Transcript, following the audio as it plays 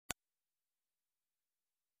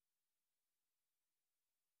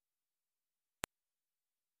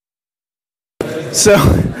So,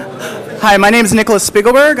 hi, my name is Nicolas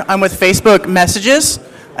Spiegelberg. I'm with Facebook Messages,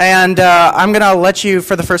 and I'm going to let you,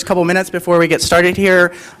 for the first couple minutes before we get started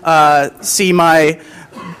here, see my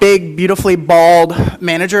big, beautifully bald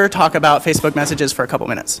manager talk about Facebook Messages for a couple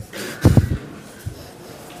minutes.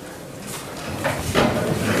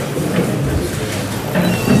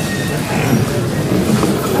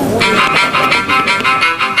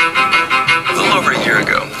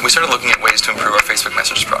 We started looking at ways to improve our Facebook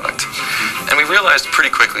Messages product. And we realized pretty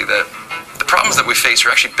quickly that the problems that we face are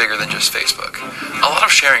actually bigger than just Facebook. A lot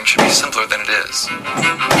of sharing should be simpler than it is.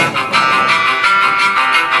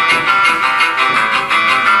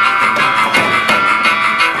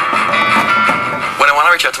 When I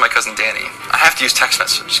want to reach out to my cousin Danny, I have to use text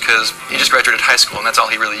message because he just graduated high school and that's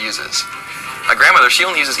all he really uses. My grandmother, she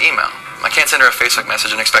only uses email. I can't send her a Facebook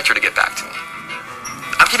message and expect her to get back to me.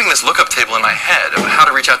 I'm keeping this lookup table in my head of how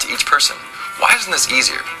to reach out to each person. Why isn't this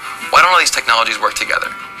easier? Why don't all these technologies work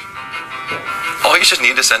together? All you should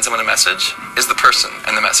need to send someone a message is the person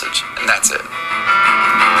and the message, and that's it.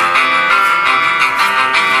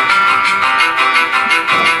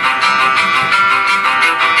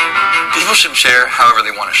 People should share however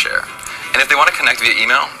they want to share. And if they want to connect via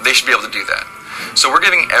email, they should be able to do that. So we're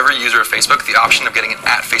giving every user of Facebook the option of getting an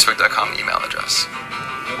 @facebook.com email address.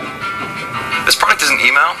 This product isn't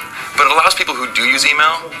email, but it allows people who do use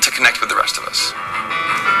email to connect with the rest of us.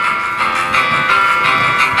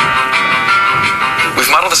 We've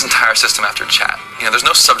modeled this entire system after chat. There's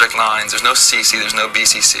no subject lines, there's no CC, there's no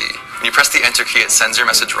BCC. When you press the enter key, it sends your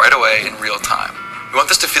message right away in real time. We want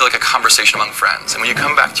this to feel like a conversation among friends, and when you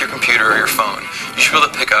come back to your computer or your phone, you should be able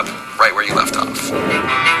to pick up right where you left off.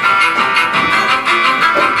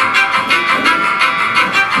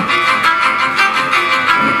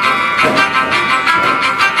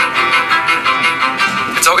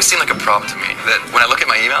 It's always seemed like a problem to me that when I look at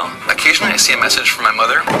my email, occasionally I see a message from my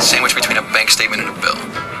mother sandwiched between a bank statement and a bill.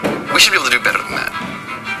 We should be able to do better than that.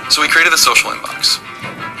 So we created the social inbox.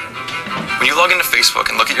 When you log into Facebook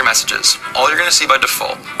and look at your messages, all you're going to see by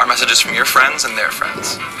default are messages from your friends and their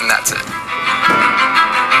friends, and that's it.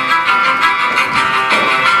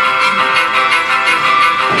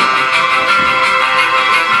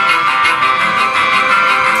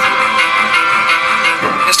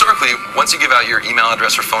 Historically, once you give out your email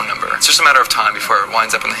address or phone number, it's just a matter of time before it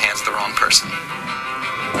winds up in the hands of the wrong person.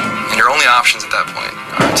 And your only options at that point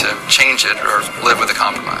are to change it or live with a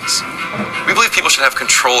compromise. We believe people should have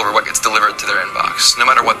control over what gets delivered to their inbox, no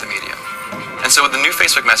matter what the medium. And so with the new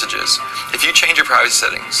Facebook Messages, if you change your privacy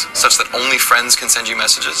settings such that only friends can send you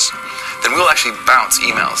messages, then we'll actually bounce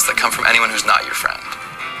emails that come from anyone who's not your friend.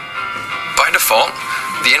 By default,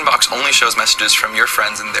 the inbox only shows messages from your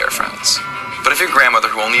friends and their friends. But if your grandmother,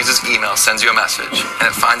 who only uses email, sends you a message and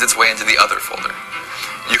it finds its way into the other folder,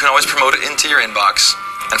 you can always promote it into your inbox,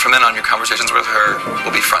 and from then on your conversations with her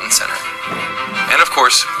will be front and center. And of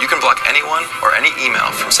course, you can block anyone or any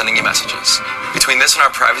email from sending you messages. Between this and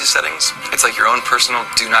our privacy settings, it's like your own personal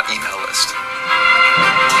do not email list.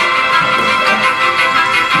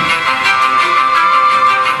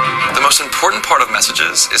 The most important part of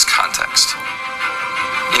messages is context.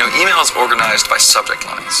 Email is organized by subject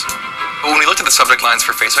lines. But when we looked at the subject lines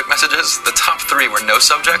for Facebook Messages, the top 3 were no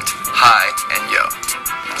subject, hi, and yo.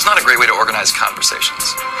 It's not a great way to organize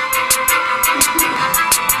conversations.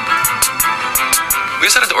 We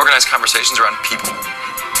decided to organize conversations around people,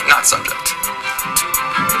 not subject.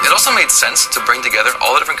 It also made sense to bring together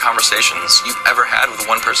all the different conversations you've ever had with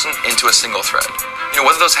one person into a single thread.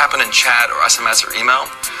 Whether those happen in chat or SMS or email,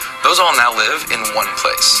 those all now live in one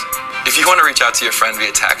place. If you want to reach out to your friend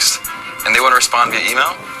via text, and they want to respond via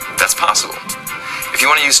email, that's possible. If you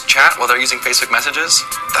want to use chat while they're using Facebook Messages,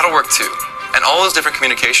 that'll work too. And all those different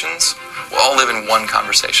communications will all live in one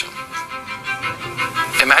conversation.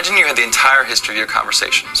 Imagine you had the entire history of your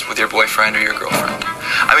conversations with your boyfriend or your girlfriend.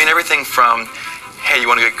 Everything from, hey, you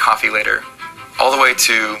want to get coffee later, all the way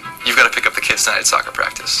to, you've got to pick up the kids tonight at soccer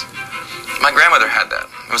practice. My grandmother had that.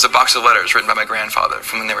 It was a box of letters written by my grandfather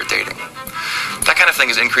from when they were dating. That kind of thing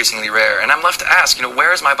is increasingly rare, and I'm left to ask,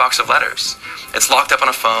 where is my box of letters? It's locked up on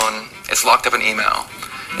a phone, it's locked up in email.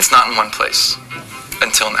 It's not in one place.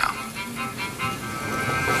 Until now.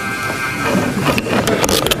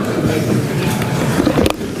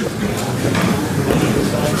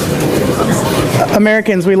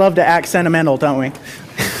 Americans, we love to act sentimental, don't we?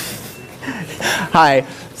 Hi.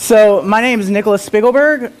 So my name is Nicolas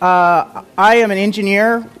Spiegelberg. I am an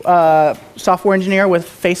engineer, software engineer with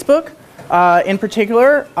Facebook. In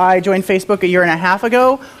particular, I joined Facebook a year and a half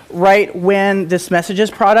ago right when this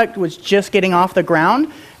messages product was just getting off the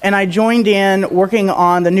ground, and I joined in working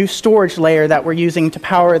on the new storage layer that we're using to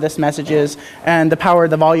power this messages and to power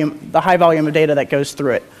the high volume of data that goes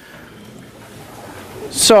through it.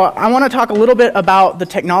 So I want to talk a little bit about the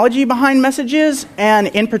technology behind messages, and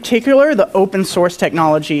in particular, the open source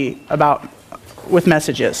technology with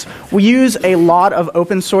messages. We use a lot of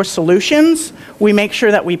open source solutions. We make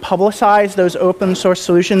sure that we publicize those open source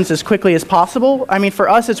solutions as quickly as possible. I mean, for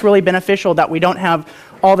us, it's really beneficial that we don't have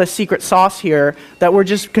all the secret sauce here, that we're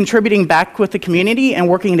just contributing back with the community and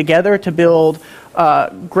working together to build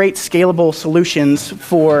great scalable solutions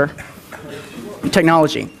for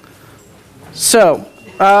technology. So,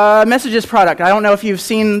 messages product. I don't know if you've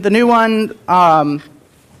seen the new one.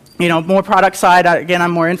 More product side. Again,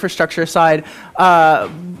 I'm more infrastructure side.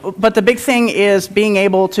 But the big thing is being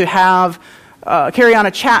able to have carry on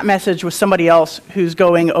a chat message with somebody else who's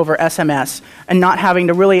going over SMS and not having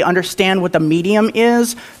to really understand what the medium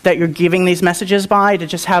is that you're giving these messages by, to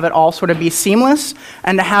just have it all sort of be seamless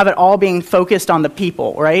and to have it all being focused on the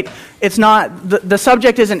people, right? It's not, the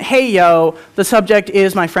subject isn't, hey, yo, the subject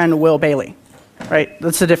is my friend Will Bailey, right?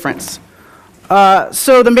 That's the difference.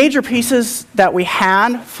 So the major pieces that we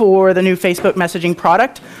had for the new Facebook messaging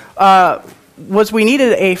product was we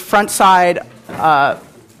needed a front-side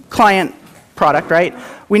client product, right?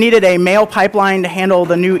 We needed a mail pipeline to handle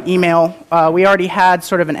the new email. We already had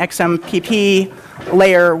sort of an XMPP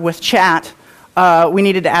layer with chat. We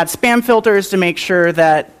needed to add spam filters to make sure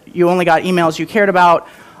that you only got emails you cared about.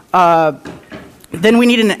 Then we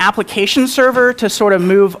needed an application server to sort of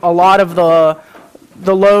move a lot of the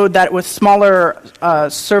load that with smaller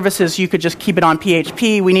services, you could just keep it on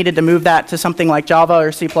PHP. We needed to move that to something like Java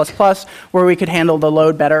or C++, where we could handle the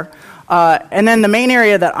load better. And then the main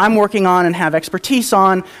area that I'm working on and have expertise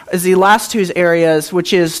on is the last two areas,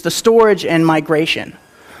 which is the storage and migration.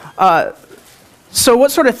 So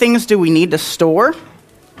what sort of things do we need to store?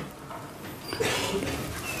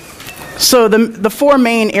 So the four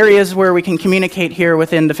main areas where we can communicate here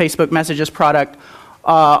within the Facebook Messages product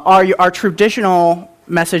are our traditional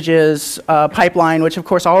messages pipeline, which of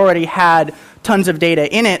course already had tons of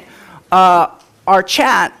data in it. Our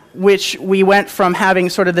chat, which we went from having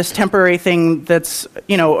sort of this temporary thing that's,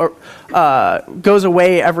 goes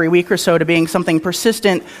away every week or so, to being something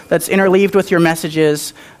persistent that's interleaved with your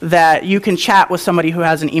messages, that you can chat with somebody who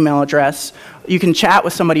has an email address, you can chat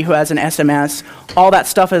with somebody who has an SMS. All that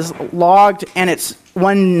stuff is logged, and it's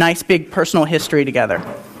one nice big personal history together.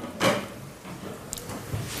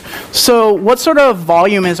 So what sort of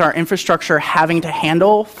volume is our infrastructure having to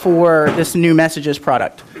handle for this new messages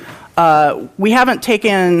product? We haven't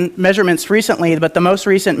taken measurements recently, but the most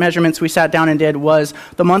recent measurements we sat down and did was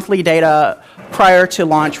the monthly data prior to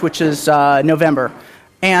launch, which is November.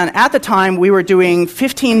 And at the time, we were doing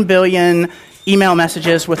 15 billion email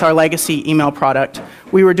messages with our legacy email product.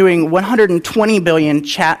 We were doing 120 billion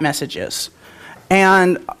chat messages.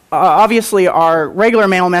 And obviously, our regular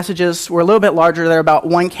mail messages were a little bit larger. They're about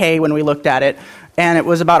 1K when we looked at it, and it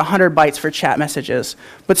was about 100 bytes for chat messages.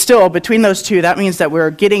 But still, between those two, that means that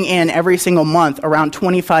we're getting in every single month around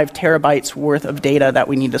 25 terabytes worth of data that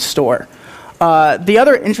we need to store. The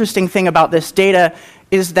other interesting thing about this data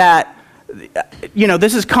is that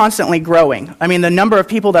this is constantly growing. I mean, the number of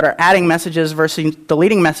people that are adding messages versus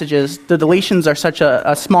deleting messages, the deletions are such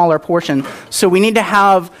a smaller portion. So we need to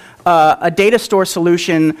have a data store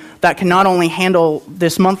solution that can not only handle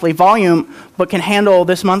this monthly volume, but can handle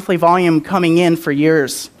this monthly volume coming in for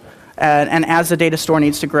years, and as the data store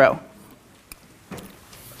needs to grow.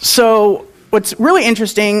 So what's really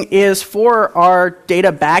interesting is for our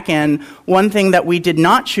data backend, one thing that we did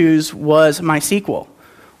not choose was MySQL.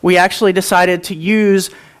 We actually decided to use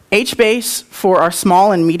HBase for our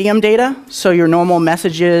small and medium data, so your normal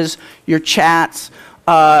messages, your chats.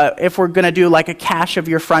 If we're going to do like a cache of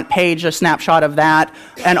your front page, a snapshot of that,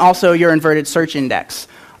 and also your inverted search index.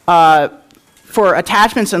 For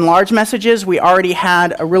attachments and large messages, we already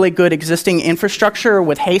had a really good existing infrastructure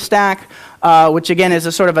with Haystack, which again is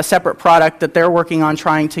a sort of a separate product that they're working on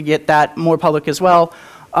trying to get that more public as well.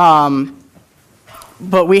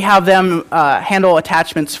 But we have them handle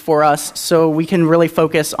attachments for us, so we can really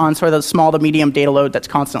focus on sort of the small to medium data load that's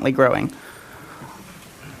constantly growing.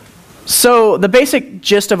 So the basic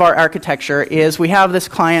gist of our architecture is we have this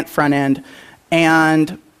client front end,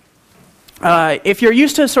 and if you're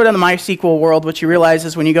used to sort of the MySQL world, what you realize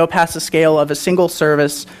is when you go past the scale of a single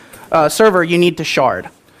service server, you need to shard.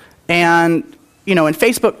 And in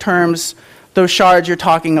Facebook terms, those shards, you're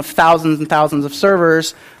talking of thousands and thousands of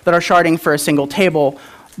servers that are sharding for a single table.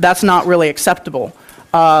 That's not really acceptable.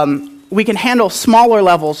 we can handle smaller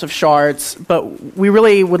levels of shards, but we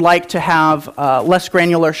really would like to have less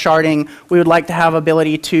granular sharding. We would like to have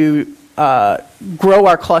ability to grow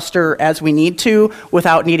our cluster as we need to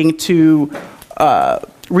without needing to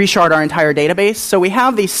reshard our entire database. So we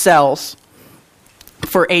have these cells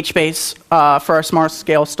for HBase for our smart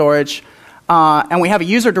scale storage, and we have a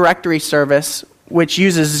user directory service which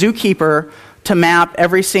uses Zookeeper to map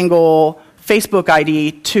every single Facebook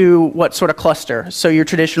ID to what sort of cluster, so your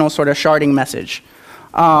traditional sort of sharding message.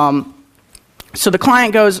 So the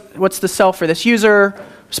client goes, what's the cell for this user?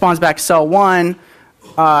 Responds back cell 1.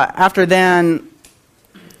 After then,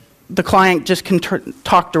 the client just can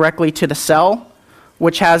talk directly to the cell,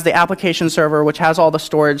 which has the application server, which has all the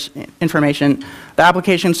storage information. The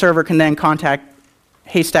application server can then contact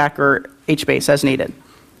Haystack or HBase as needed.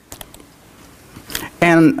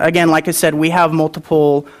 And again, like I said, we have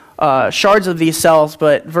multiple shards of these cells,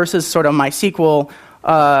 but versus sort of MySQL,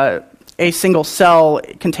 a single cell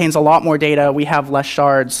contains a lot more data. We have less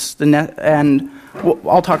shards, and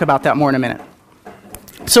I'll talk about that more in a minute.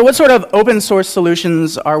 So what sort of open source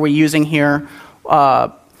solutions are we using here?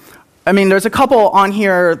 I mean, there's a couple on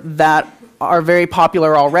here that are very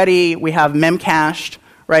popular already. We have memcached,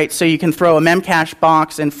 right? So you can throw a memcache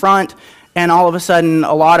box in front, and all of a sudden,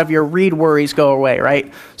 a lot of your read worries go away,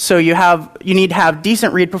 right? So you need to have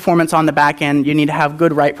decent read performance on the back end. You need to have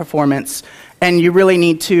good write performance, and you really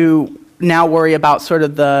need to now worry about sort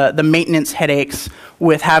of the maintenance headaches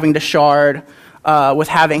with having to shard, with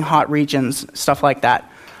having hot regions, stuff like that.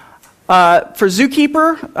 For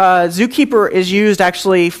Zookeeper, Zookeeper is used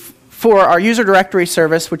actually for our user directory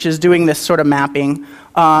service, which is doing this sort of mapping.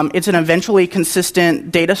 It's an eventually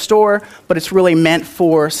consistent data store, but it's really meant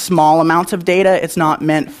for small amounts of data. It's not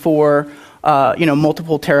meant for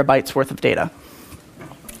multiple terabytes worth of data.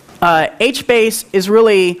 HBase is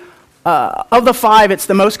really, of the 5, it's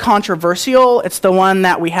the most controversial. It's the one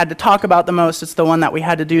that we had to talk about the most. It's the one that we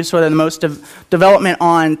had to do sort of the most development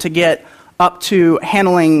on to get up to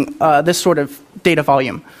handling this sort of data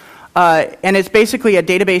volume. And it's basically a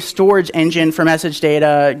database storage engine for message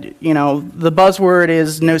data. You know, the buzzword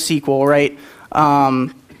is NoSQL, right?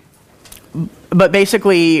 But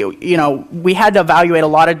basically, you know, we had to evaluate a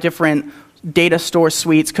lot of different data store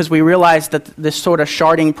suites because we realized that this sort of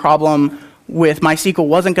sharding problem with MySQL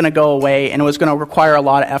wasn't going to go away, and it was going to require a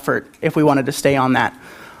lot of effort if we wanted to stay on that.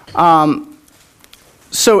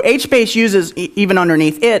 So HBase uses, even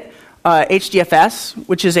underneath it, HDFS,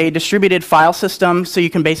 which is a distributed file system. So you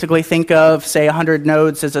can basically think of, say, 100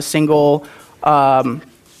 nodes as a single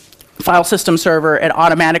file system server. It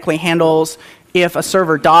automatically handles if a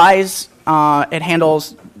server dies. It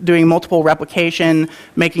handles doing multiple replication,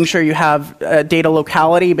 making sure you have data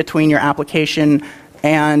locality between your application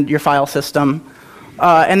and your file system.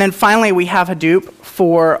 And then finally, we have Hadoop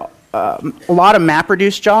for a lot of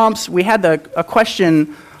MapReduce jobs. We had a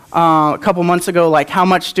question a couple months ago, like how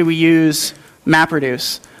much do we use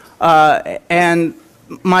MapReduce? And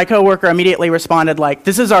my coworker immediately responded like,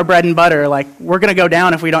 this is our bread and butter. Like, we're going to go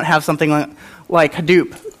down if we don't have something like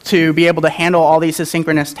Hadoop to be able to handle all these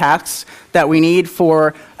asynchronous tasks that we need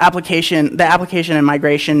for the application and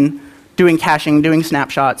migration, doing caching, doing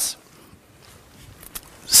snapshots.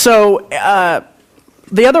 So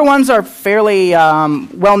the other ones are fairly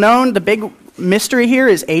well known. The big mystery here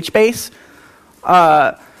is HBase.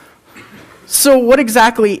 So what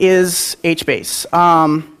exactly is HBase?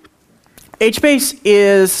 HBase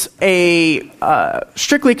is a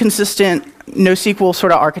strictly consistent NoSQL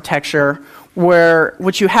sort of architecture where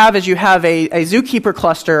what you have is you have a Zookeeper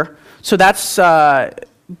cluster. So that's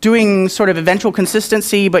doing sort of eventual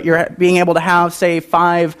consistency, but you're being able to have, say,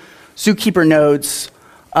 5 Zookeeper nodes.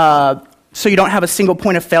 So you don't have a single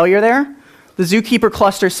point of failure there. The Zookeeper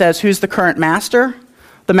cluster says who's the current master.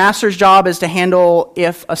 The master's job is to handle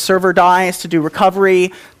if a server dies, to do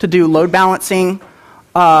recovery, to do load balancing.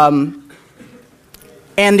 And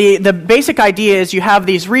the basic idea is you have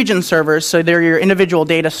these region servers, so they're your individual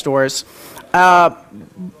data stores.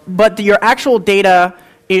 But your actual data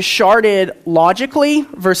is sharded logically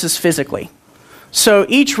versus physically. So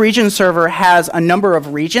each region server has a number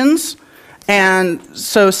of regions. And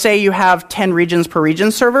so say you have 10 regions per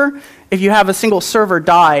region server. If you have a single server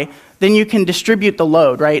die, then you can distribute the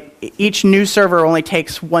load, right? Each new server only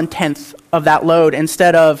takes 1/10 of that load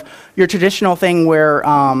instead of your traditional thing where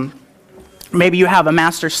maybe you have a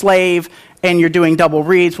master slave and you're doing double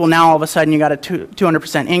reads. Well, now all of a sudden you got a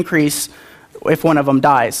 200% increase if one of them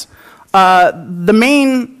dies. The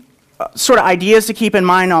main sort of ideas to keep in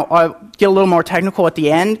mind, I'll get a little more technical at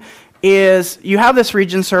the end, is you have this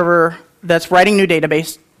region server that's writing new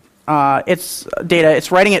database its data,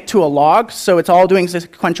 it's writing it to a log, so it's all doing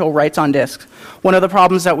sequential writes on disk. One of the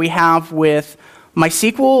problems that we have with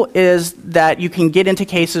MySQL is that you can get into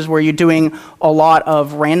cases where you're doing a lot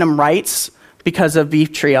of random writes because of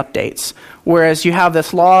beef tree updates. Whereas you have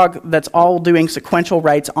this log that's all doing sequential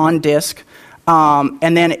writes on disk,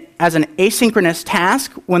 and then as an asynchronous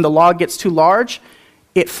task, when the log gets too large,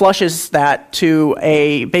 it flushes that to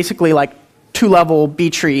a basically like 2-level B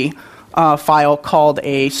tree file called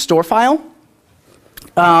a store file.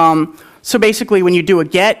 So basically when you do a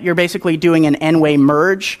get, you're basically doing an n-way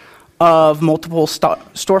merge of multiple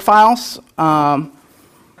store files. And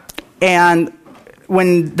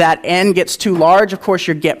when that n gets too large, of course,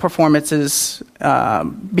 your get performance is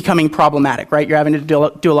becoming problematic, right? You're having to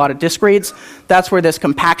do a lot of disk reads. That's where this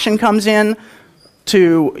compaction comes in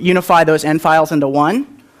to unify those n files into one.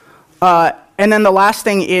 And then the last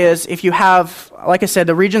thing is if you have, like I said,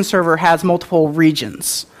 the region server has multiple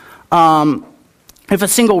regions. If a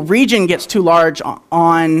single region gets too large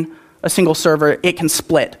on a single server, it can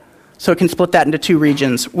split. So it can split that into 2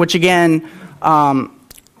 regions, which again,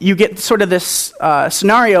 you get sort of this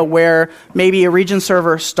scenario where maybe a region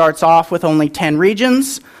server starts off with only 10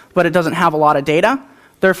 regions, but it doesn't have a lot of data.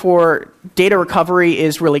 Therefore, data recovery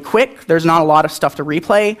is really quick. There's not a lot of stuff to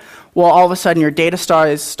replay. Well, all of a sudden, your data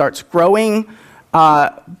starts growing,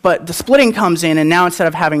 but the splitting comes in, and now instead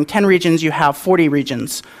of having 10 regions, you have 40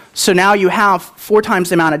 regions. So now you have 4 times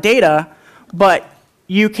the amount of data, but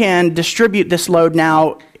you can distribute this load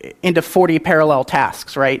now into 40 parallel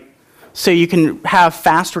tasks, right? So you can have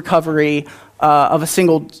fast recovery of a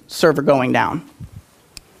single server going down.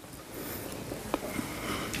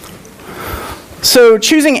 So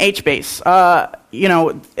choosing HBase,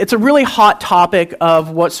 it's a really hot topic of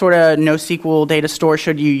what sort of NoSQL data store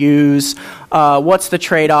should you use, what's the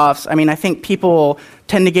trade-offs. I mean, I think people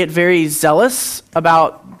tend to get very zealous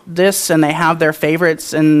about this, and they have their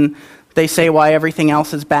favorites, and they say why everything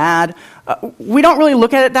else is bad. We don't really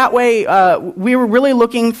look at it that way. We were really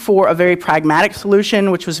looking for a very pragmatic solution,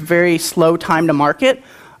 which was very slow time to market.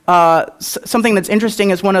 Something that's interesting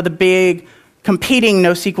is one of the big competing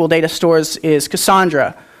NoSQL data stores is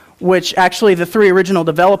Cassandra, which actually the 3 original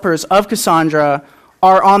developers of Cassandra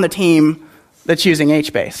are on the team that's using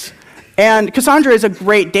HBase. And Cassandra is a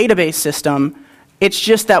great database system. It's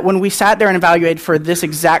just that when we sat there and evaluated for this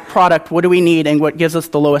exact product, what do we need and what gives us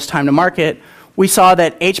the lowest time to market, we saw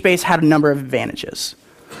that HBase had a number of advantages.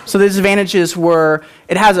 So these advantages were,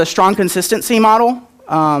 it has a strong consistency model.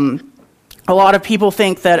 A lot of people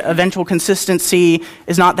think that eventual consistency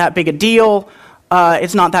is not that big a deal.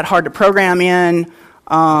 It's not that hard to program in.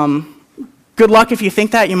 Good luck if you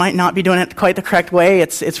think that. You might not be doing it quite the correct way.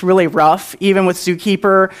 It's really rough, even with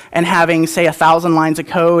Zookeeper and having, say, 1,000 lines of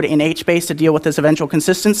code in HBase to deal with this eventual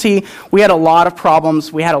consistency. We had a lot of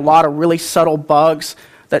problems. We had a lot of really subtle bugs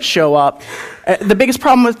that show up. The biggest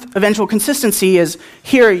problem with eventual consistency is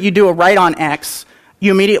here you do a write on X,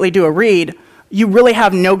 you immediately do a read. You really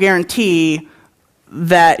have no guarantee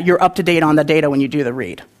that you're up to date on the data when you do the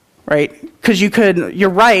read, right? Because your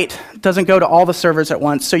write doesn't go to all the servers at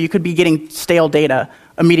once, so you could be getting stale data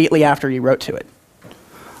immediately after you wrote to it.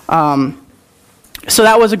 So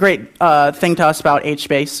that was a great thing to us about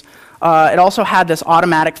HBase. It also had this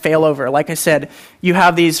automatic failover. Like I said, you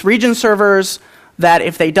have these region servers that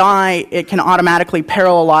if they die, it can automatically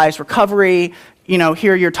parallelize recovery.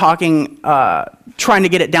 Here you're talking, trying to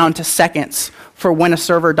get it down to seconds for when a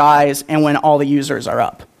server dies and when all the users are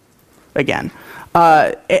up again.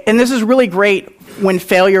 And this is really great when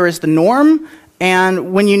failure is the norm,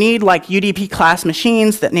 and when you need like UDP class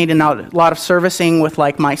machines that need a lot of servicing with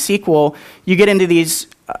like MySQL, you get into these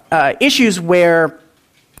issues where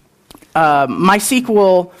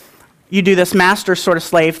MySQL, you do this master sort of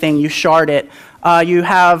slave thing, you shard it. You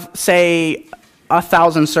have, say,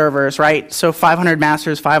 1,000 servers, right? So 500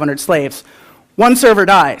 masters, 500 slaves. One server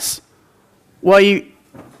dies. Well,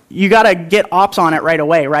 you got to get ops on it right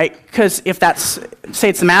away, right? Because if say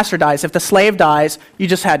it's the master dies, if the slave dies, you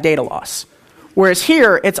just had data loss. Whereas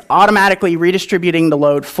here, it's automatically redistributing the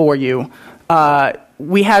load for you.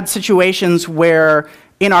 We had situations where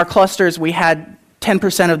in our clusters, we had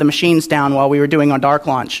 10% of the machines down while we were doing on dark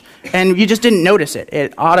launch. And you just didn't notice it.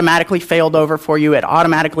 It automatically failed over for you. It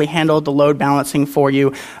automatically handled the load balancing for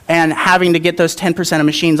you. And having to get those 10% of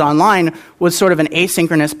machines online was sort of an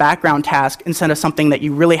asynchronous background task instead of something that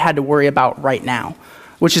you really had to worry about right now,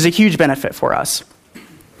 which is a huge benefit for us.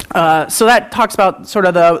 So that talks about sort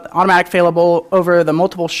of the automatic failable over the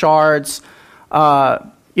multiple shards,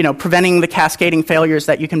 preventing the cascading failures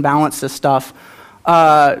that you can balance this stuff.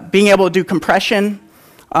 Being able to do compression.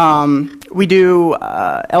 We do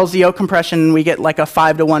LZO compression. We get like a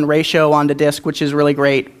 5-to-1 ratio onto disk, which is really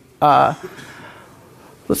great.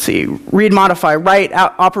 Let's see, read, modify, write,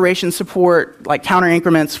 operation support, like counter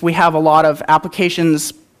increments. We have a lot of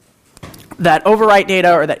applications that overwrite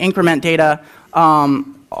data or that increment data. A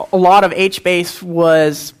lot of HBase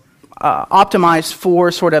was optimized for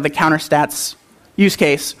sort of the counter stats use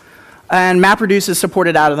case. And MapReduce is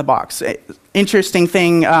supported out of the box. Interesting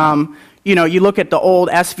thing, you look at the old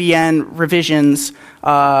SVN revisions,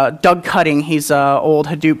 Doug Cutting, he's an old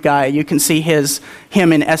Hadoop guy. You can see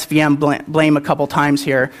him in SVN blame a couple times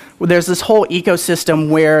here. There's this whole ecosystem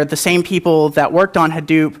where the same people that worked on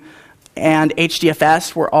Hadoop and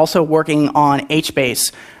HDFS were also working on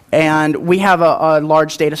HBase. And we have a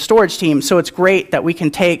large data storage team, so it's great that we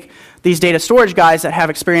can take these data storage guys that have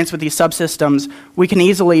experience with these subsystems, we can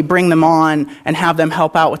easily bring them on and have them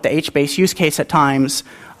help out with the HBase use case at times.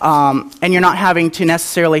 And you're not having to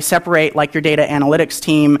necessarily separate like your data analytics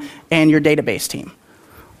team and your database team,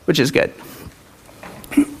 which is good.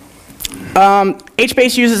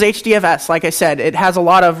 HBase uses HDFS, like I said. It has a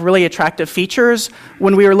lot of really attractive features.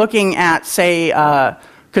 When we were looking at, say,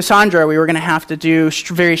 Cassandra, we were going to have to do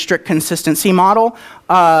very strict consistency model,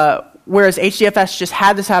 whereas HDFS just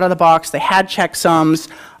had this out of the box. They had checksums.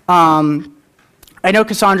 I know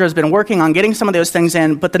Cassandra has been working on getting some of those things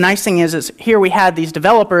in, but the nice thing is here we had these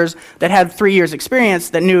developers that had 3 years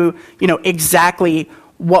experience that knew, exactly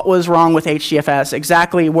what was wrong with HDFS,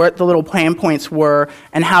 exactly what the little pain points were,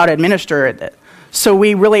 and how to administer it. So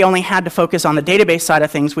we really only had to focus on the database side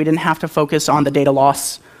of things. We didn't have to focus on the data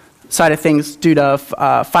loss side of things due to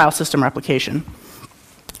file system replication.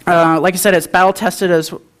 Like I said, it's battle tested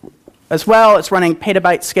as well. It's running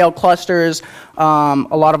petabyte scale clusters, a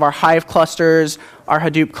lot of our Hive clusters, our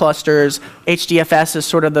Hadoop clusters. HDFS is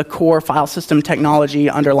sort of the core file system technology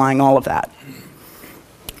underlying all of that.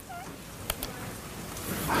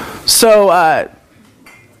 So, well,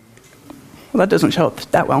 that doesn't show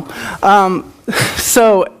that well.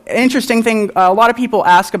 So, interesting thing, a lot of people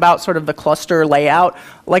ask about sort of the cluster layout.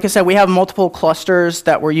 Like I said, we have multiple clusters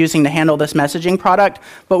that we're using to handle this messaging product,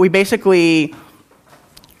 but we basically,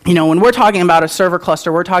 when we're talking about a server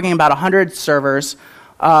cluster, we're talking about 100 servers.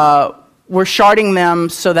 We're sharding them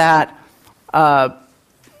so that,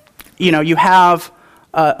 you have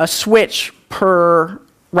a switch per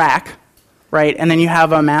rack, right? And then you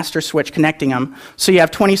have a master switch connecting them. So you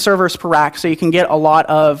have 20 servers per rack, so you can get a lot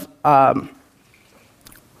of,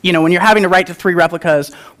 when you're having to write to 3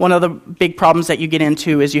 replicas, one of the big problems that you get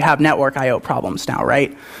into is you have network I/O problems now,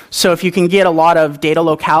 right? So if you can get a lot of data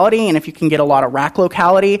locality and if you can get a lot of rack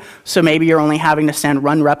locality, so maybe you're only having to send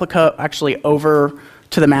one replica actually over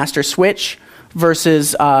to the master switch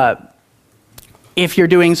versus if you're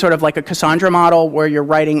doing sort of like a Cassandra model where you're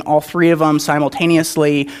writing all 3 of them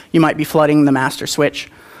simultaneously, you might be flooding the master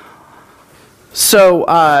switch.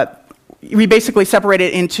 So we basically separate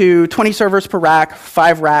it into 20 servers per rack,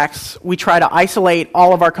 5 racks. We try to isolate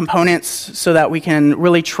all of our components so that we can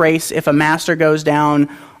really trace if a master goes down.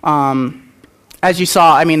 As you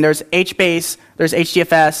saw, there's HBase, there's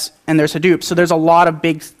HDFS, and there's Hadoop. So there's a lot of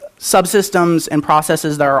big subsystems and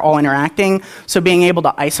processes that are all interacting. So being able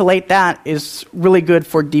to isolate that is really good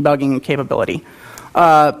for debugging capability.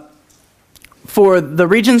 For the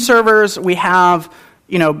region servers, we have,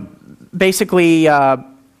 basically,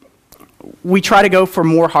 we try to go for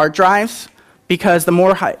more hard drives because the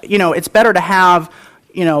more, it's better to have,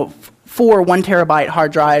 4 1 terabyte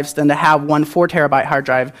hard drives than to have 1 4 terabyte hard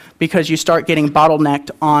drive because you start getting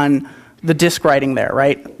bottlenecked on the disk writing there,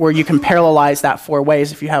 right? Where you can parallelize that 4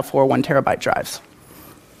 ways if you have 4 1 terabyte drives.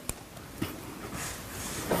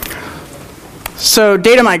 So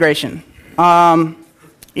data migration.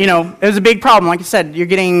 It was a big problem. Like I said, you're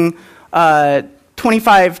getting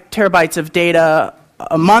 25 terabytes of data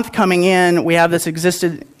a month coming in. We have this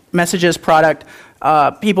existed messages product.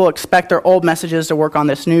 People expect their old messages to work on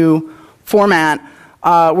this new format.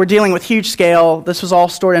 We're dealing with huge scale. This was all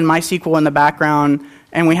stored in MySQL in the background,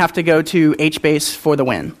 and we have to go to HBase for the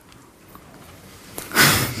win.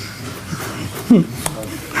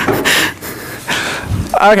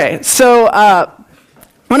 Okay, so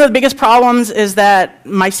one of the biggest problems is that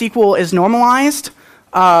MySQL is normalized.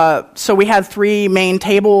 So we had 3 main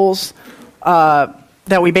tables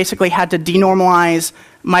that we basically had to denormalize,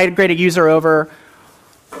 migrate a user over,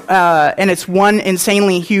 and it's one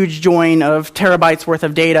insanely huge join of terabytes worth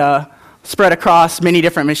of data spread across many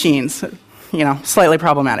different machines. Slightly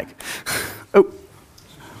problematic. Oh.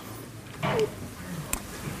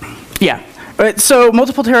 Yeah. So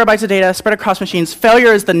multiple terabytes of data spread across machines.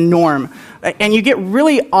 Failure is the norm. and you get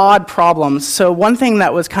really odd problems. So one thing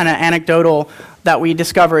that was kind of anecdotal that we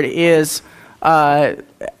discovered is,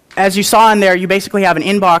 as you saw in there, you basically have an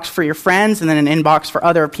inbox for your friends and then an inbox for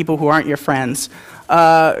other people who aren't your friends.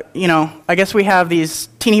 I guess we have these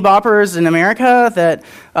teeny boppers in America that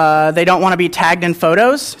they don't want to be tagged in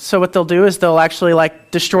photos. So what they'll do is they'll actually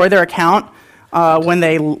destroy their account when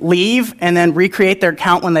they leave and then recreate their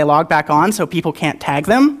account when they log back on so people can't tag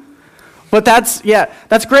them. But that's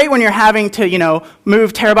great when you're having to,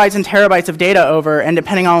 move terabytes and terabytes of data over, and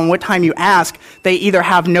depending on what time you ask, they either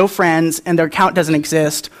have no friends and their account doesn't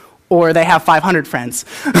exist, or they have 500 friends.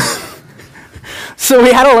 So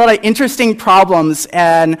we had a lot of interesting problems,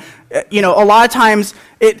 and a lot of times,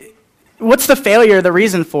 what's the failure, the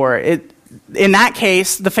reason for it? In that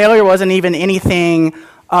case, the failure wasn't even anything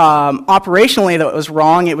operationally that was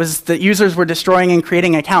wrong. It was that users were destroying and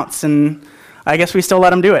creating accounts, and I guess we still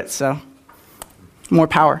let them do it, so more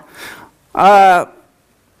power.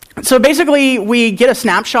 So basically, we get a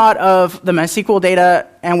snapshot of the MySQL data,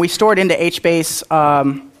 and we store it into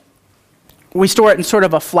HBase. We store it in sort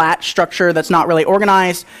of a flat structure that's not really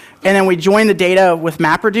organized, and then we join the data with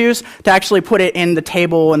MapReduce to actually put it in the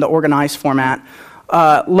table in the organized format.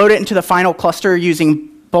 Load it into the final cluster using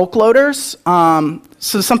bulk loaders.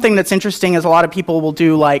 So something that's interesting is a lot of people will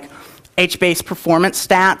do HBase performance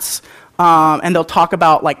stats, and they'll talk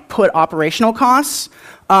about put operational costs.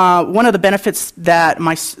 One of the benefits that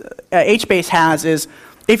HBase has is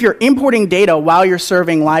if you're importing data while you're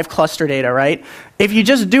serving live cluster data, right? If you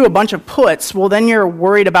just do a bunch of puts, well, then you're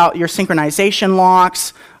worried about your synchronization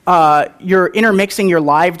locks. You're intermixing your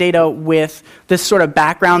live data with this sort of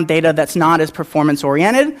background data that's not as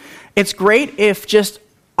performance-oriented. It's great if just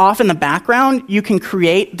off in the background, you can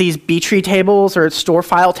create these B-tree tables or store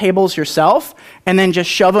file tables yourself, and then just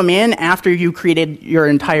shove them in after you created your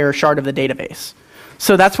entire shard of the database.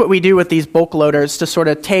 So that's what we do with these bulk loaders to sort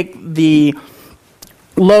of take the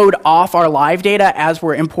load off our live data as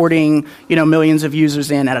we're importing, millions of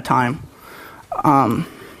users in at a time.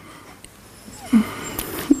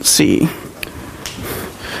 Let's see.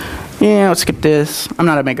 Yeah, let's skip this. I'm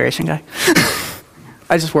not a migration guy.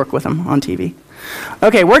 I just work with them on TV.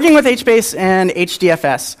 Okay, working with HBase and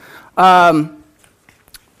HDFS.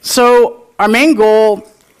 So our main goal,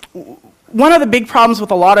 one of the big problems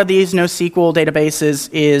with a lot of these NoSQL databases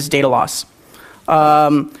is data loss.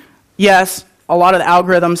 Yes, a lot of the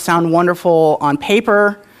algorithms sound wonderful on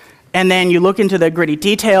paper, and then you look into the gritty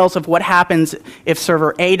details of what happens if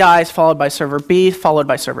server A dies, followed by server B, followed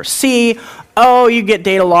by server C. Oh, you get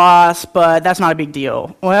data loss, but that's not a big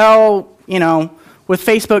deal. Well, with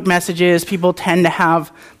Facebook messages, people tend to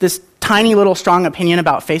have this tiny little strong opinion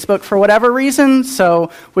about Facebook for whatever reason, so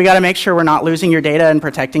we got to make sure we're not losing your data and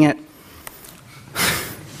protecting it.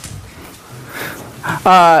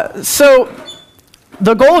 So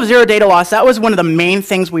the goal of zero data loss, that was one of the main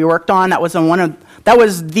things we worked on. That was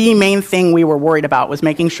the main thing we were worried about, was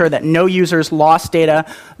making sure that no users lost data,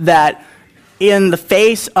 that in the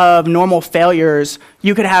face of normal failures,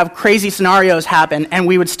 you could have crazy scenarios happen and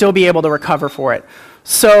we would still be able to recover for it.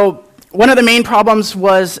 So one of the main problems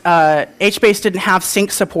was HBase didn't have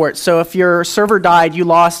sync support. So if your server died, you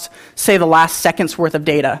lost, say, the last second's worth of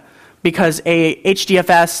data because a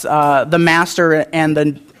HDFS, the master and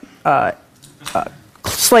the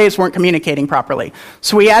slaves weren't communicating properly.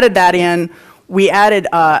 So we added that in. We added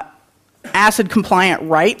ACID-compliant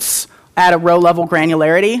writes at a row-level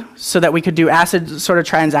granularity so that we could do ACID sort of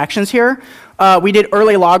transactions here. We did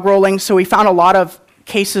early log rolling, so we found a lot of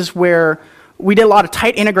cases where we did a lot of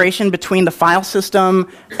tight integration between the file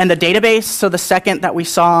system and the database. So the second that we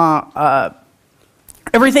saw,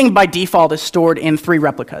 everything by default is stored in 3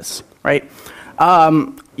 replicas, right?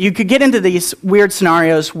 You could get into these weird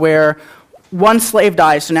scenarios where one slave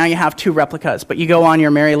dies, so now you have 2 replicas, but you go on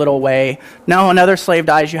your merry little way. Now another slave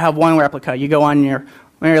dies, you have 1 replica. You go on your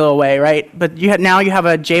merry little way, right? But now you have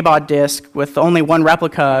a JBOD disk with only 1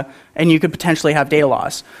 replica, and you could potentially have data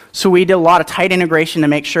loss. So we did a lot of tight integration to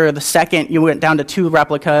make sure the second you went down to 2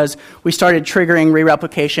 replicas, we started triggering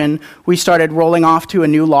re-replication. We started rolling off to a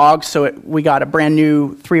new log, so we got a brand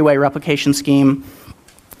new 3-way replication scheme.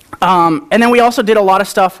 And then we also did a lot of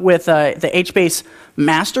stuff with the HBase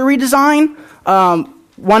master redesign.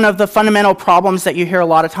 One of the fundamental problems that you hear a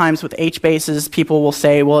lot of times with HBase is people will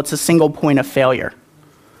say, well, it's a single point of failure,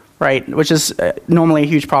 right? Which is normally a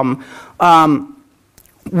huge problem.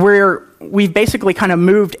 We've basically kind of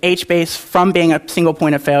moved HBase from being a single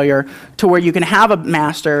point of failure to where you can have a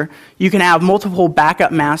master, you can have multiple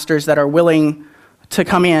backup masters that are willing to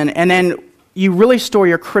come in, and then you really store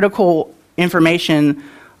your critical information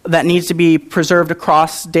that needs to be preserved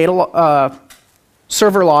across data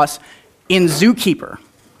server loss in Zookeeper.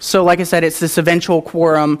 So like I said, it's this eventual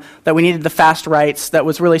quorum that we needed the fast writes that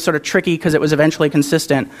was really sort of tricky because it was eventually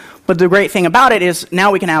consistent. But the great thing about it is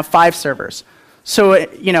now we can have 5 servers. So,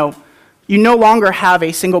 you no longer have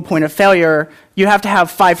a single point of failure. You have to have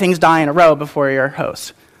 5 things die in a row before your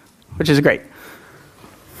host, which is great.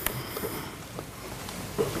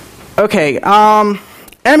 Okay, and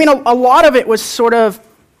I mean, a lot of it was sort of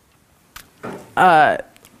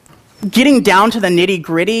getting down to the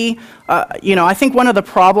nitty-gritty. I think one of the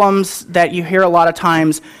problems that you hear a lot of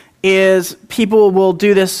times is people will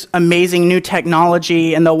do this amazing new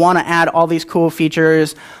technology and they'll want to add all these cool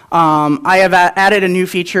features. I have added a new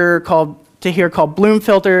feature called Bloom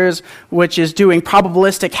filters, which is doing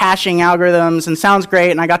probabilistic hashing algorithms and sounds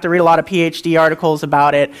great, and I got to read a lot of PhD articles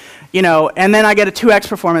about it, and then I get a 2x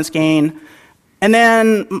performance gain. And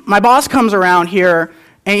then my boss comes around here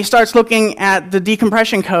and he starts looking at the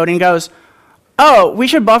decompression code and goes, oh, we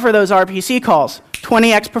should buffer those RPC calls,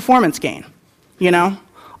 20x performance gain,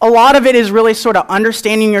 A lot of it is really sort of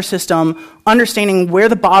understanding your system, understanding where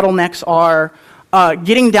the bottlenecks are,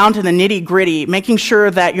 getting down to the nitty-gritty, making sure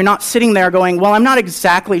that you're not sitting there going, well, I'm not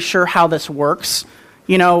exactly sure how this works.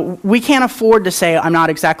 We can't afford to say, I'm not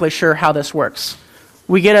exactly sure how this works.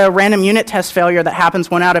 We get a random unit test failure that happens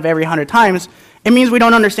 1 out of every 100 times. It means we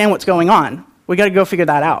don't understand what's going on. We got to go figure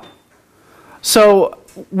that out. So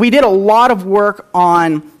we did a lot of work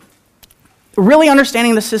on really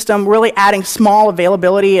understanding the system, really adding small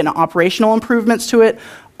availability and operational improvements to it,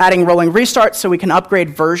 adding rolling restarts so we can upgrade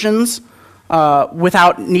versions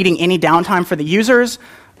without needing any downtime for the users,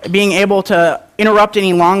 being able to interrupt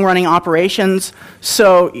any long-running operations.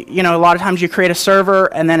 So, a lot of times you create a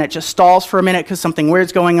server and then it just stalls for a minute because something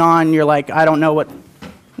weird's going on. You're like, I don't know what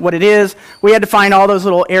it is. We had to find all those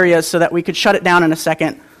little areas so that we could shut it down in a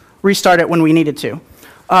second, restart it when we needed to.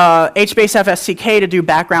 HBase FSCK to do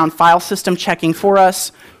background file system checking for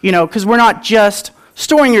us, because we're not just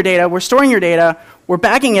storing your data, we're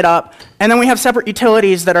backing it up, and then we have separate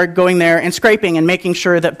utilities that are going there and scraping and making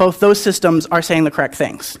sure that both those systems are saying the correct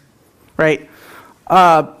things, right?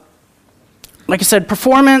 Like I said,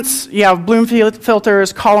 performance, you have Bloom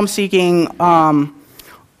filters, column seeking. A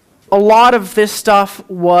lot of this stuff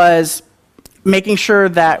was making sure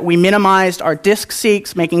that we minimized our disk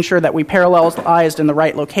seeks, making sure that we parallelized in the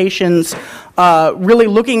right locations, really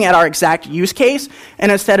looking at our exact use case,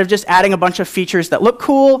 and instead of just adding a bunch of features that look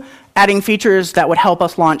cool, adding features that would help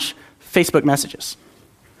us launch Facebook messages.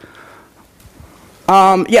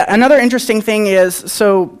 Another interesting thing is,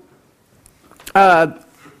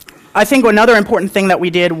 I think another important thing that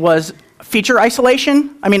we did was feature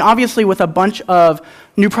isolation. I mean, obviously with a bunch of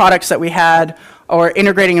new products that we had, or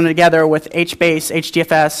integrating them together with HBase,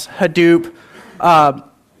 HDFS, Hadoop,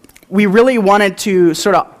 we really wanted to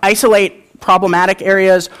sort of isolate problematic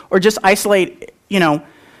areas, or just isolate,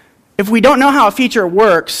 if we don't know how a feature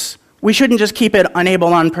works, we shouldn't just keep it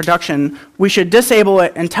enabled on production. We should disable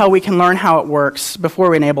it until we can learn how it works before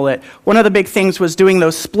we enable it. One of the big things was doing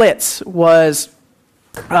those splits was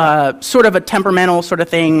sort of a temperamental sort of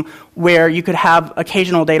thing where you could have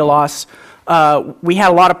occasional data loss. We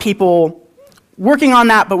had a lot of people working on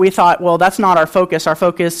that, but we thought, well, that's not our focus. Our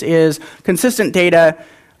focus is consistent data.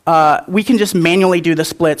 We can just manually do the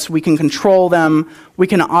splits. We can control them. We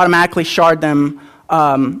can automatically shard them.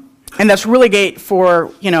 And that's really great for,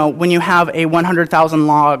 when you have a 100,000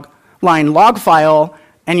 line log file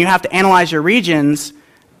and you have to analyze your regions,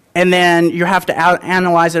 and then you have to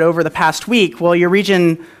analyze it over the past week. Well, your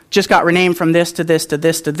region just got renamed from this to this to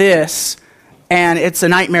this to this, and it's a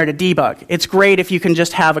nightmare to debug. It's great if you can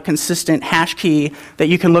just have a consistent hash key that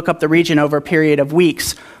you can look up the region over a period of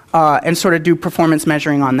weeks and sort of do performance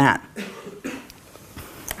measuring on that.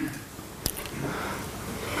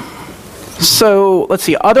 So let's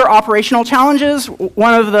see, other operational challenges.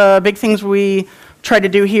 One of the big things we tried to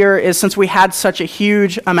do here is, since we had such a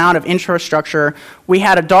huge amount of infrastructure, we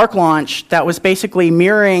had a dark launch that was basically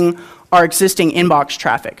mirroring our existing inbox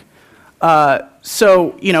traffic.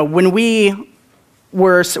 So, when we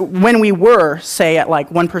were, say, at like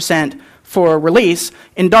 1% for release,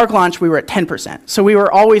 in dark launch we were at 10%. So we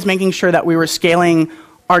were always making sure that we were scaling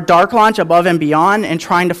our dark launch above and beyond and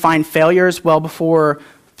trying to find failures well before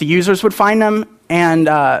the users would find them. And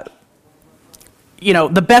the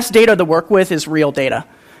best data to work with is real data.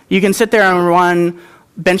 You can sit there and run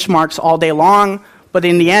benchmarks all day long, but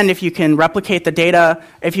in the end, if you can replicate the data,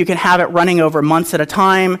 if you can have it running over months at a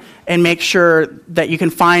time and make sure that you can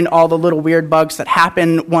find all the little weird bugs that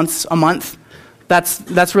happen once a month,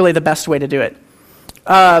 that's really the best way to do it.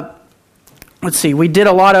 Let's see, we did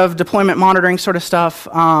a lot of deployment monitoring sort of stuff.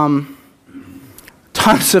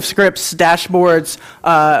 tons of scripts, dashboards.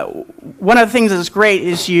 One of the things that's great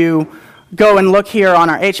is you go and look here on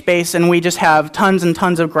our HBase, and we just have tons and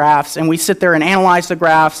tons of graphs, and we sit there and analyze the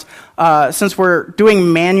graphs. Since we're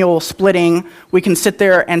doing manual splitting, we can sit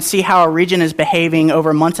there and see how a region is behaving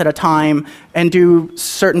over months at a time and do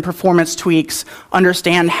certain performance tweaks,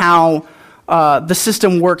 understand how the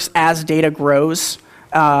system works as data grows,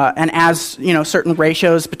 and as certain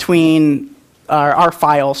ratios between our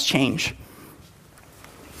files change.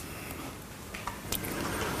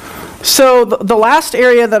 So the last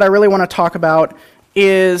area that I really want to talk about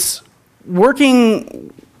is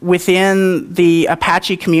working within the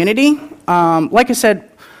Apache community. Like I said,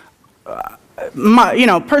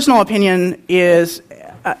 my personal opinion is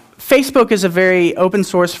Facebook is a very open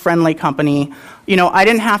source friendly company. I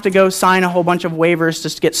didn't have to go sign a whole bunch of waivers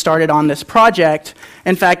just to get started on this project.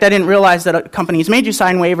 In fact, I didn't realize that companies made you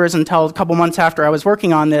sign waivers until a couple months after I was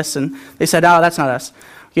working on this, and they said, "Oh, that's not us."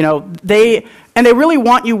 They really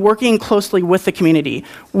want you working closely with the community.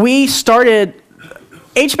 We started,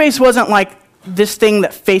 HBase wasn't like this thing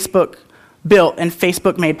that Facebook built and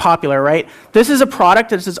Facebook made popular, right? This is a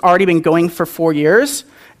product that has already been going for 4 years.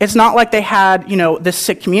 It's not like they had, this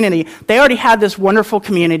sick community. They already had this wonderful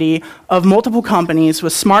community of multiple companies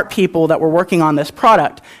with smart people that were working on this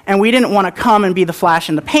product. And we didn't want to come and be the flash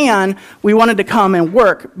in the pan. We wanted to come and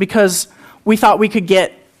work because we thought we could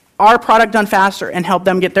get our product done faster and help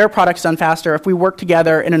them get their products done faster if we work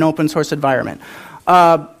together in an open source environment.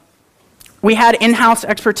 We had in-house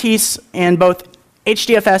expertise in both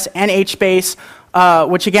HDFS and HBase,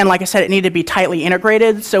 which again, like I said, it needed to be tightly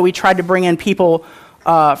integrated. So we tried to bring in people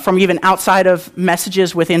from even outside of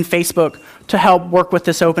messages within Facebook to help work with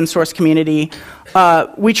this open source community.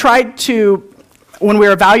 We tried to, when we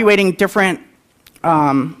were evaluating different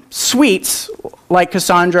suites like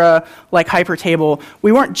Cassandra, like Hypertable,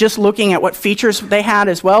 we weren't just looking at what features they had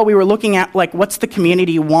as well. We were looking at what's the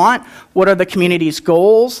community want, what are the community's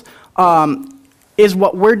goals, is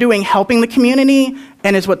what we're doing helping the community,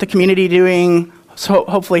 and is what the community doing so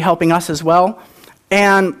hopefully helping us as well.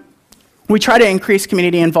 And we try to increase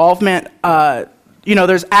community involvement.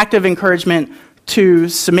 There's active encouragement to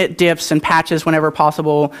submit diffs and patches whenever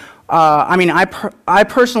possible. I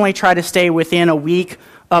personally try to stay within a week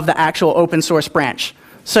of the actual open source branch.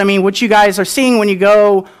 So, what you guys are seeing when you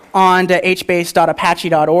go on to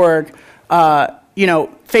hbase.apache.org,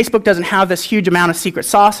 Facebook doesn't have this huge amount of secret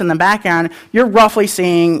sauce in the background. You're roughly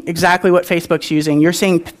seeing exactly what Facebook's using. You're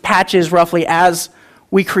seeing patches roughly as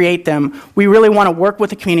we create them. We really want to work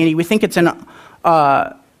with the community. We think it's in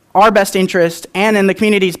our best interest and in the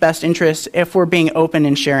community's best interest if we're being open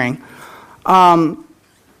and sharing.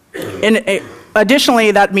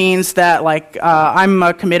 Additionally, that means that I'm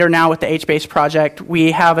a committer now with the HBase project.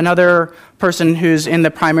 We have another person who's in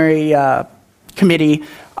the primary committee,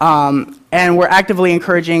 and we're actively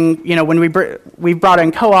encouraging. When we brought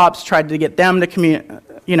in co-ops, tried to get them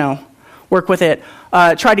to work with it.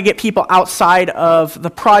 Tried to get people outside of the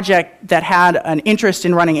project that had an interest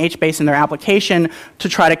in running HBase in their application to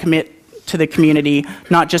try to commit to the community,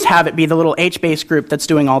 not just have it be the little HBase group that's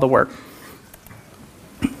doing all the work.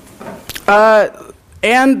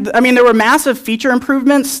 There were massive feature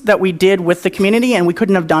improvements that we did with the community, and we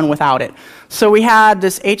couldn't have done without it. So we had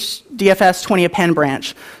this HDFS 20 append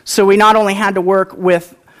branch. So we not only had to work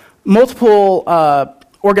with multiple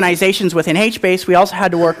organizations within HBase, we also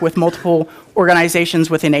had to work with multiple organizations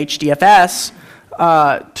within HDFS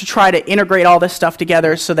to try to integrate all this stuff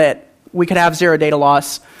together so that we could have zero data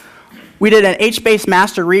loss. We did an HBase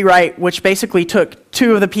master rewrite, which basically took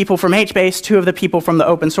 2 of the people from HBase, 2 of the people from the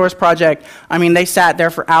open source project. They sat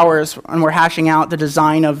there for hours and were hashing out the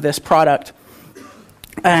design of this product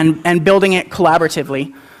and building it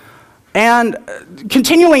collaboratively. And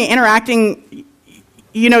continually interacting,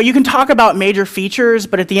 you can talk about major features,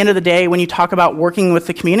 but at the end of the day, when you talk about working with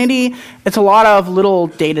the community, it's a lot of little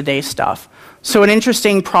day-to-day stuff. So an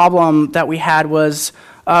interesting problem that we had was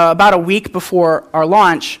about a week before our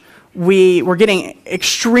launch, we were getting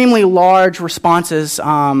extremely large responses, people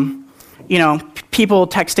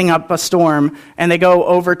texting up a storm, and they go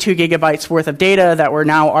over 2 gigabytes worth of data that we're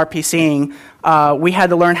now RPCing. We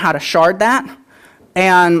had to learn how to shard that.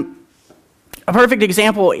 And a perfect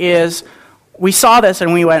example is we saw this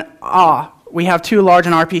and we went, we have too large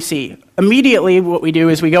an RPC. Immediately what we do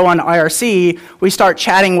is we go on IRC, we start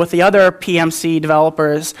chatting with the other PMC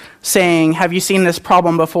developers saying, have you seen this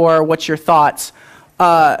problem before? What's your thoughts?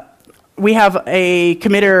 We have a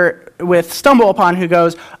committer with StumbleUpon who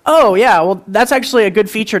goes, oh yeah, well that's actually a good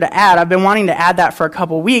feature to add. I've been wanting to add that for a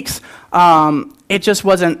couple weeks. It just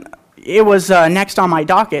wasn't, it was next on my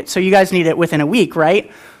docket, so you guys need it within a week,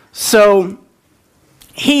 right? So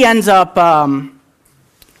he ends up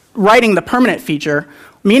writing the permanent feature.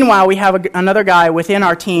 Meanwhile, we have another guy within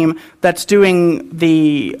our team that's doing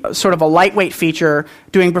the sort of a lightweight feature,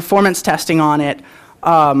 doing performance testing on it,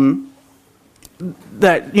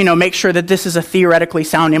 that make sure that this is a theoretically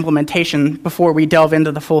sound implementation before we delve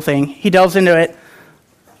into the full thing. He delves into it,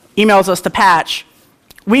 emails us the patch.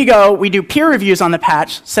 We go, we do peer reviews on the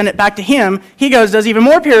patch, send it back to him. He goes, does even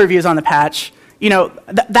more peer reviews on the patch.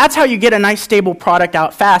 That's how you get a nice stable product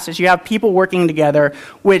out fast, is you have people working together,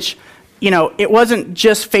 which it wasn't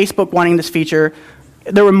just Facebook wanting this feature.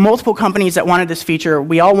 There were multiple companies that wanted this feature.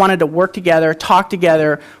 We all wanted to work together, talk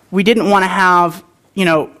together. We didn't want to have,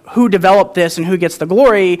 who developed this and who gets the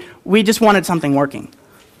glory. We just wanted something working.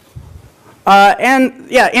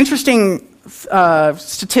 Interesting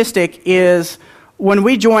statistic is when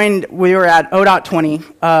we joined, we were at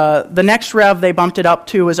 0.20. The next rev they bumped it up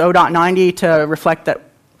to was 0.90 to reflect that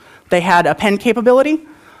they had a pen capability.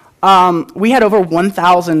 We had over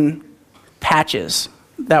 1,000 patches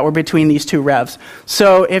that were between these two revs.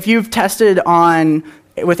 So if you've tested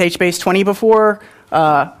with HBase 20 before,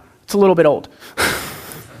 it's a little bit old.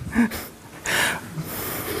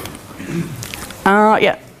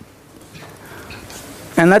 Yeah.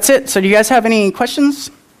 And that's it. So do you guys have any questions?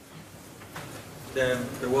 There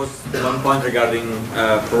was one point regarding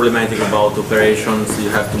problematic about operations. You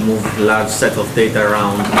have to move large set of data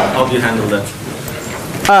around. How do you handle that?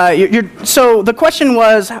 So the question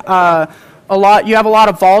was, you have a lot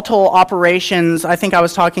of volatile operations. I think I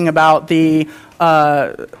was talking about the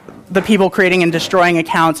people creating and destroying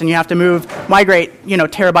accounts, and you have to migrate,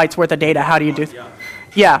 terabytes worth of data. How do you do?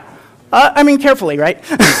 Yeah. Carefully, right?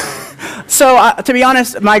 So to be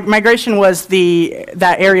honest, migration was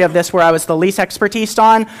that area of this where I was the least expertise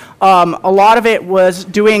on. A lot of it was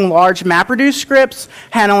doing large MapReduce scripts,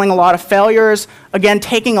 handling a lot of failures, again,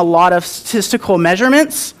 taking a lot of statistical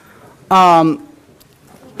measurements, trying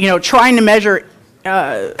to measure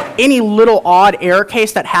any little odd error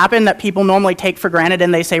case that happened that people normally take for granted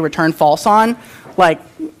and they say return false on. Yeah,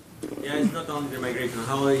 it's not only the migration.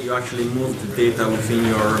 How you actually move the data within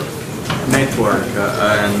your network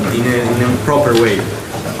and in a proper way?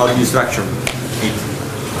 How do you structure it?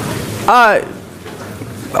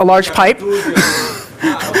 A large pipe.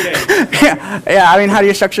 Yeah. How do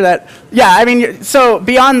you structure that? Yeah. So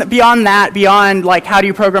beyond that, how do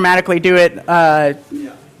you programmatically do it?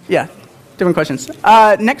 Yeah. Different questions.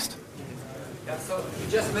 Next. Yeah, so you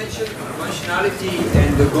just mentioned functionality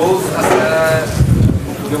and the goals as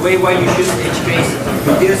the way why you use HBase.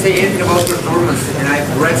 You didn't say anything about performance, and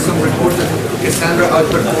I've read some reports that Cassandra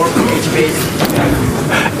outperformed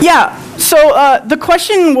HBase. Yeah. So the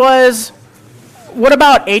question was, what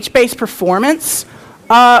about HBase performance?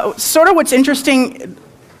 Sort of what's interesting,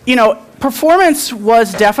 performance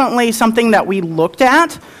was definitely something that we looked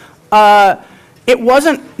at. It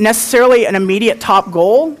wasn't necessarily an immediate top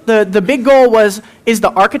goal. The big goal is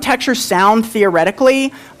the architecture sound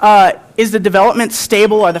theoretically? Is the development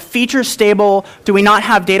stable? Are the features stable? Do we not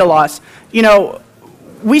have data loss?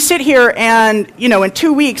 We sit here and, in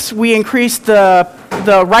 2 weeks, we increased the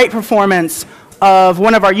write performance of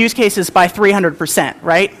one of our use cases by 300%,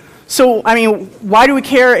 right? So, why do we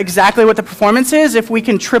care exactly what the performance is if we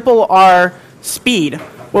can triple our speed?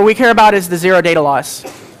 What we care about is the zero data loss.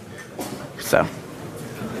 So.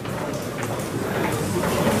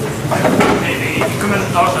 A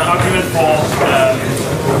common argument for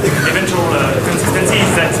eventual consistency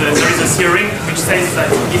is that there is a theory which says that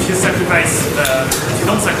if you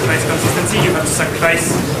don't sacrifice consistency, you have to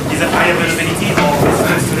sacrifice either high availability or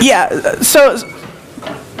resistance to the. Yeah. So.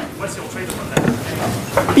 What's your trade-off on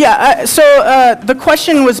that? Yeah. The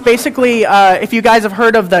question was basically if you guys have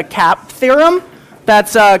heard of the CAP theorem.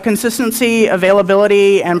 That's consistency,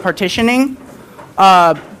 availability, and partitioning.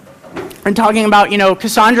 And talking about,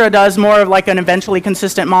 Cassandra does more of like an eventually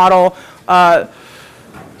consistent model.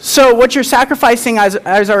 So what you're sacrificing, as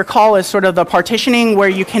I recall, is sort of the partitioning where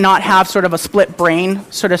you cannot have sort of a split brain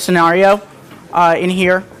sort of scenario in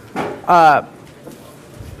here.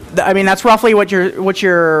 That's roughly what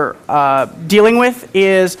you're dealing with.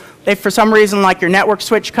 Is if for some reason like your network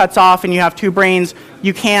switch cuts off and you have two brains,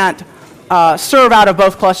 you can't serve out of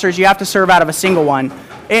both clusters. You have to serve out of a single one.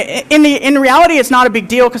 In reality, it's not a big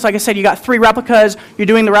deal because, like I said, you got 3 replicas. You're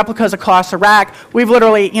doing the replicas across a rack. We've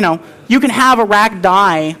literally, you can have a rack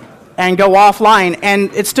die and go offline, and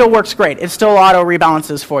it still works great. It still auto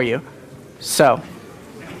rebalances for you. So.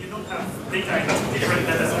 You don't have data in different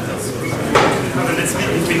data centers. You have a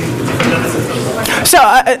split between different data centers. So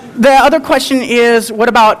the other question is, what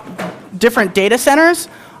about different data centers?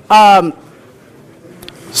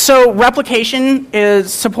 So replication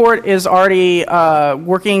support is already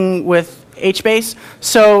working with HBase.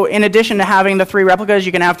 So in addition to having the 3 replicas,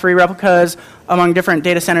 you can have 3 replicas among different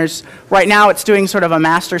data centers. Right now, it's doing sort of a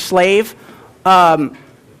master-slave. The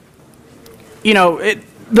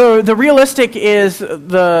realistic is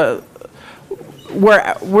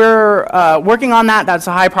we're working on that. That's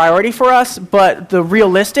a high priority for us. But the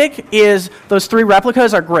realistic is those 3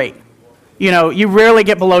 replicas are great. You rarely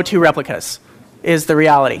get below 2 replicas, is the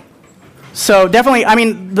reality. So definitely, I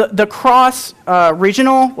mean, the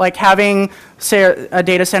cross-regional, like having, say, a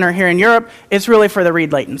data center here in Europe, it's really for the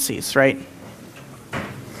read latencies, right?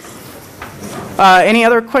 Any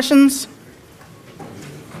other questions?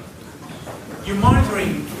 Your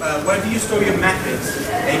monitoring, where do you store your metrics?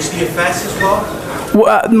 HDFS as well?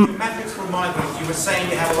 Your metrics for monitoring, you were saying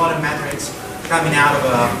you have a lot of metrics coming out of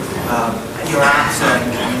your apps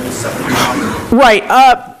and stuff like that. Right.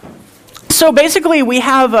 So basically, we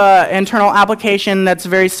have an internal application that's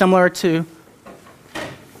very similar to...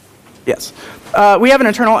 Yes. We have an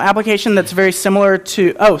internal application that's very similar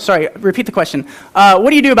to... Oh, sorry. Repeat the question. What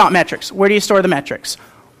do you do about metrics? Where do you store the metrics?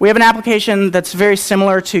 We have an application that's very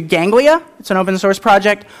similar to Ganglia. It's an open source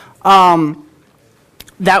project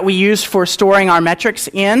that we use for storing our metrics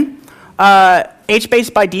in.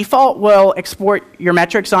 HBase by default will export your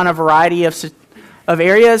metrics on a variety of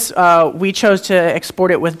areas. We chose to export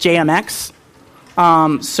it with JMX.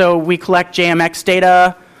 So we collect JMX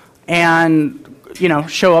data and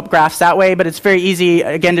show up graphs that way, but it's very easy,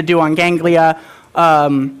 again, to do on Ganglia.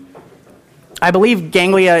 I believe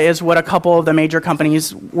Ganglia is what a couple of the major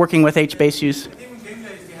companies working with HBase use. I think with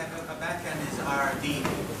Ganglia is you have a backend is RRD,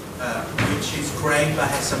 which is great but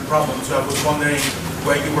has some problems. So I was wondering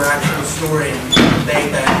where you were actually storing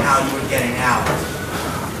data and how you were getting out.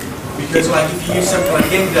 Because like if you use something like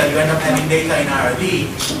Ganglia, you end up having data in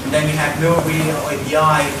RRD, and then you have no real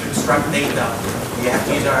API to extract data. You have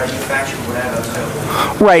to use RRD fetch or whatever.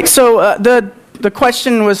 So. Right. So the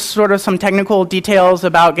question was sort of some technical details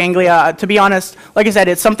about Ganglia. To be honest, like I said,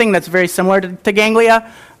 it's something that's very similar to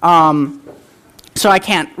Ganglia. So I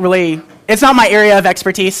can't really, it's not my area of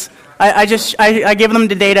expertise. I give them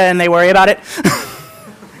the data and they worry about it.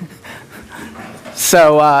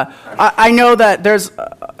 So I know that there's,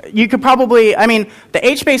 you could probably, I mean, the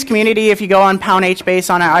HBase community, if you go on pound HBase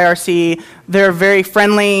on an IRC, they're very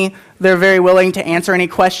friendly. They're very willing to answer any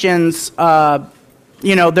questions.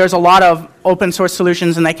 There's a lot of open source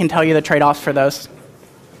solutions, and they can tell you the trade-offs for those.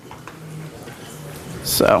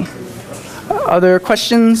 So, other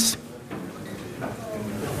questions?